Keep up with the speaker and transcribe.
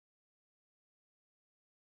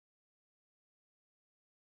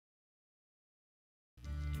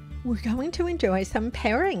We're going to enjoy some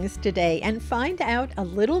pairings today and find out a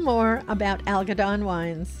little more about Algodon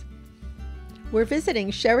wines. We're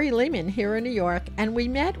visiting Sherry Lehman here in New York, and we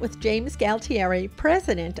met with James Galtieri,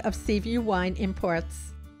 president of Seaview Wine Imports.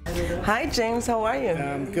 Hi James, how are you?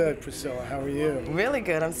 I'm good, Priscilla. How are you? Really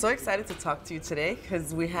good. I'm so excited to talk to you today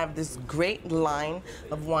because we have this great line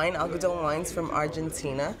of wine, Algodon wines from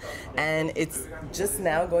Argentina, and it's just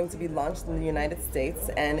now going to be launched in the United States,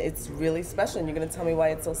 and it's really special, and you're going to tell me why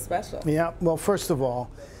it's so special. Yeah, well, first of all,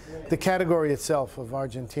 the category itself of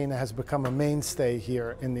Argentina has become a mainstay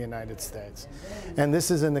here in the United States. And this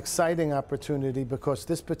is an exciting opportunity because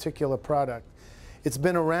this particular product, it's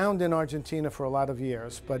been around in Argentina for a lot of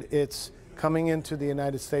years, but it's coming into the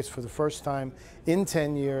United States for the first time in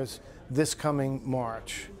 10 years this coming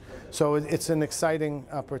March. So it's an exciting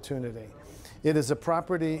opportunity. It is a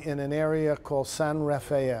property in an area called San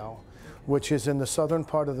Rafael, which is in the southern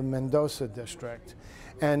part of the Mendoza district.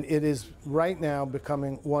 And it is right now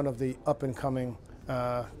becoming one of the up-and-coming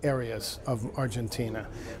areas of Argentina,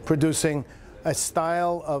 producing a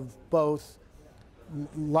style of both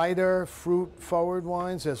lighter fruit-forward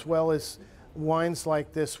wines as well as wines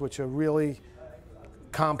like this, which are really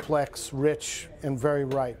complex, rich, and very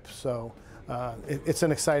ripe. So it's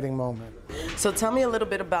an exciting moment. So tell me a little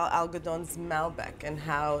bit about Algodon's Malbec and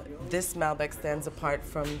how this Malbec stands apart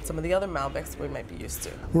from some of the other Malbecs we might be used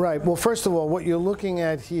to. Right. Well, first of all, what you're looking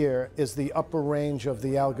at here is the upper range of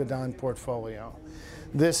the Algodon portfolio.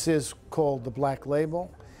 This is called the Black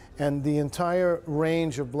Label, and the entire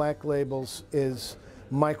range of Black Labels is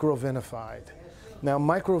microvinified. Now,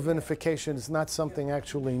 microvinification is not something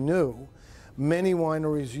actually new. Many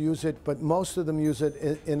wineries use it, but most of them use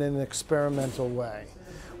it in an experimental way,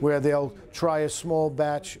 where they'll try a small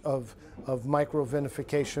batch of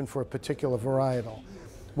microvinification for a particular varietal.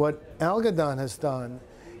 What Algodon has done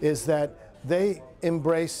is that they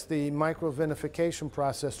embrace the microvinification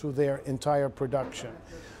process through their entire production.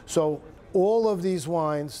 So all of these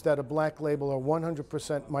wines that are Black Label are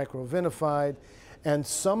 100% microvinified, and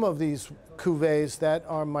some of these cuvées that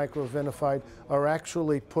are microvinified are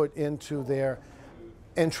actually put into their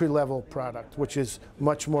entry-level product, which is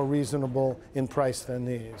much more reasonable in price than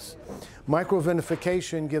these.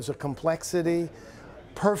 Microvinification gives a complexity,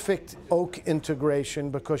 perfect oak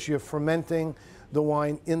integration because you're fermenting the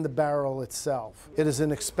wine in the barrel itself. It is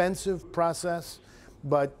an expensive process,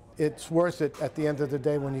 but it's worth it at the end of the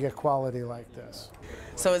day when you get quality like this.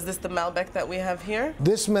 So is this the Malbec that we have here?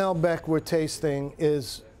 This Malbec we're tasting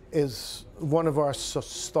is one of our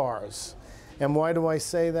stars. And why do I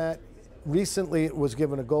say that? Recently it was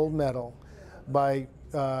given a gold medal by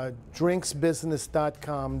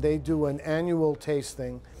drinksbusiness.com. They do an annual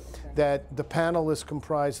tasting that the panel is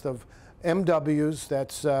comprised of MWs,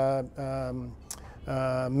 that's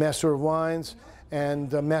Master of Wines,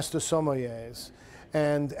 and Master Sommeliers.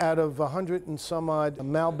 And out of 100 and some odd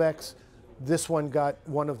Malbecs, this one got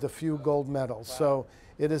one of the few gold medals. Wow. So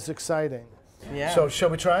it is exciting. Yeah. So shall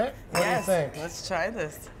we try it? What yes, do you think? Let's try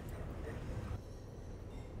this.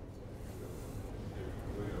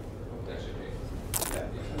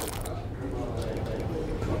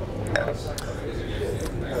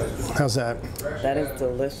 How's that? That is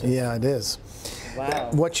delicious. Yeah, it is. Wow.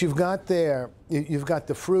 What you've got there, you've got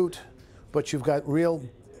the fruit, but you've got real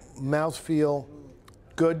mouthfeel,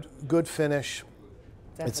 good finish.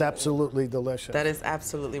 Definitely. It's absolutely delicious. That is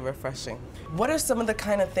absolutely refreshing. What are some of the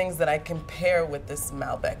kind of things that I can pair with this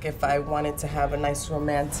Malbec if I wanted to have a nice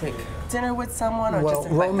romantic dinner with someone, or well,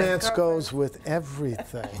 just invite romance goes with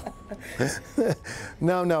everything.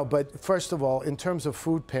 No, but first of all, in terms of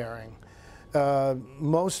food pairing,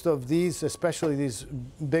 most of these, especially these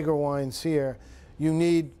bigger wines here, you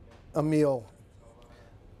need a meal.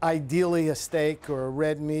 Ideally a steak or a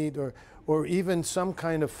red meat, or even some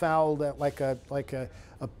kind of fowl that like a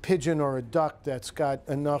pigeon or a duck that's got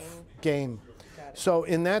enough game. So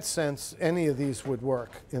in that sense, any of these would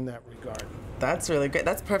work in that regard. That's really great.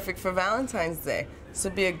 That's perfect for Valentine's Day. This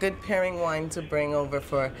would be a good pairing wine to bring over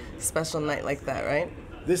for a special night like that, right?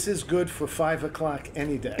 This is good for 5 o'clock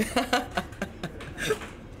any day.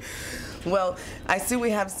 Well, I see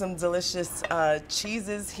we have some delicious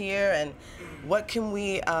cheeses here, and what can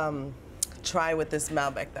we try with this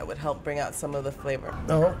Malbec that would help bring out some of the flavor?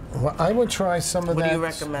 Oh, well, I would try some of that. What do you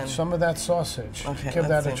recommend? Some of that sausage. Okay, give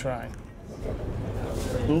that see. a try.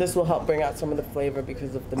 And this will help bring out some of the flavor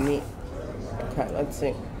because of the meat. Okay, let's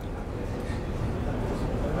see.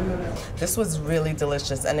 This was really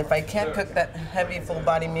delicious, and if I can't cook that heavy full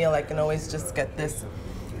body meal, I can always just get this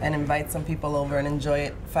and invite some people over and enjoy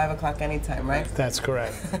it 5 o'clock anytime, right? That's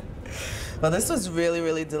correct. Well, this was really,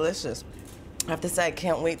 really delicious. I have to say, I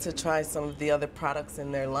can't wait to try some of the other products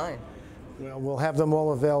in their line. Well, we'll have them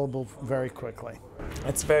all available very quickly.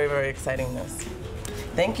 It's very, very exciting news.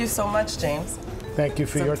 Thank you so much, James. Thank you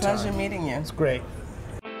for your time. It's a pleasure meeting you. It's great.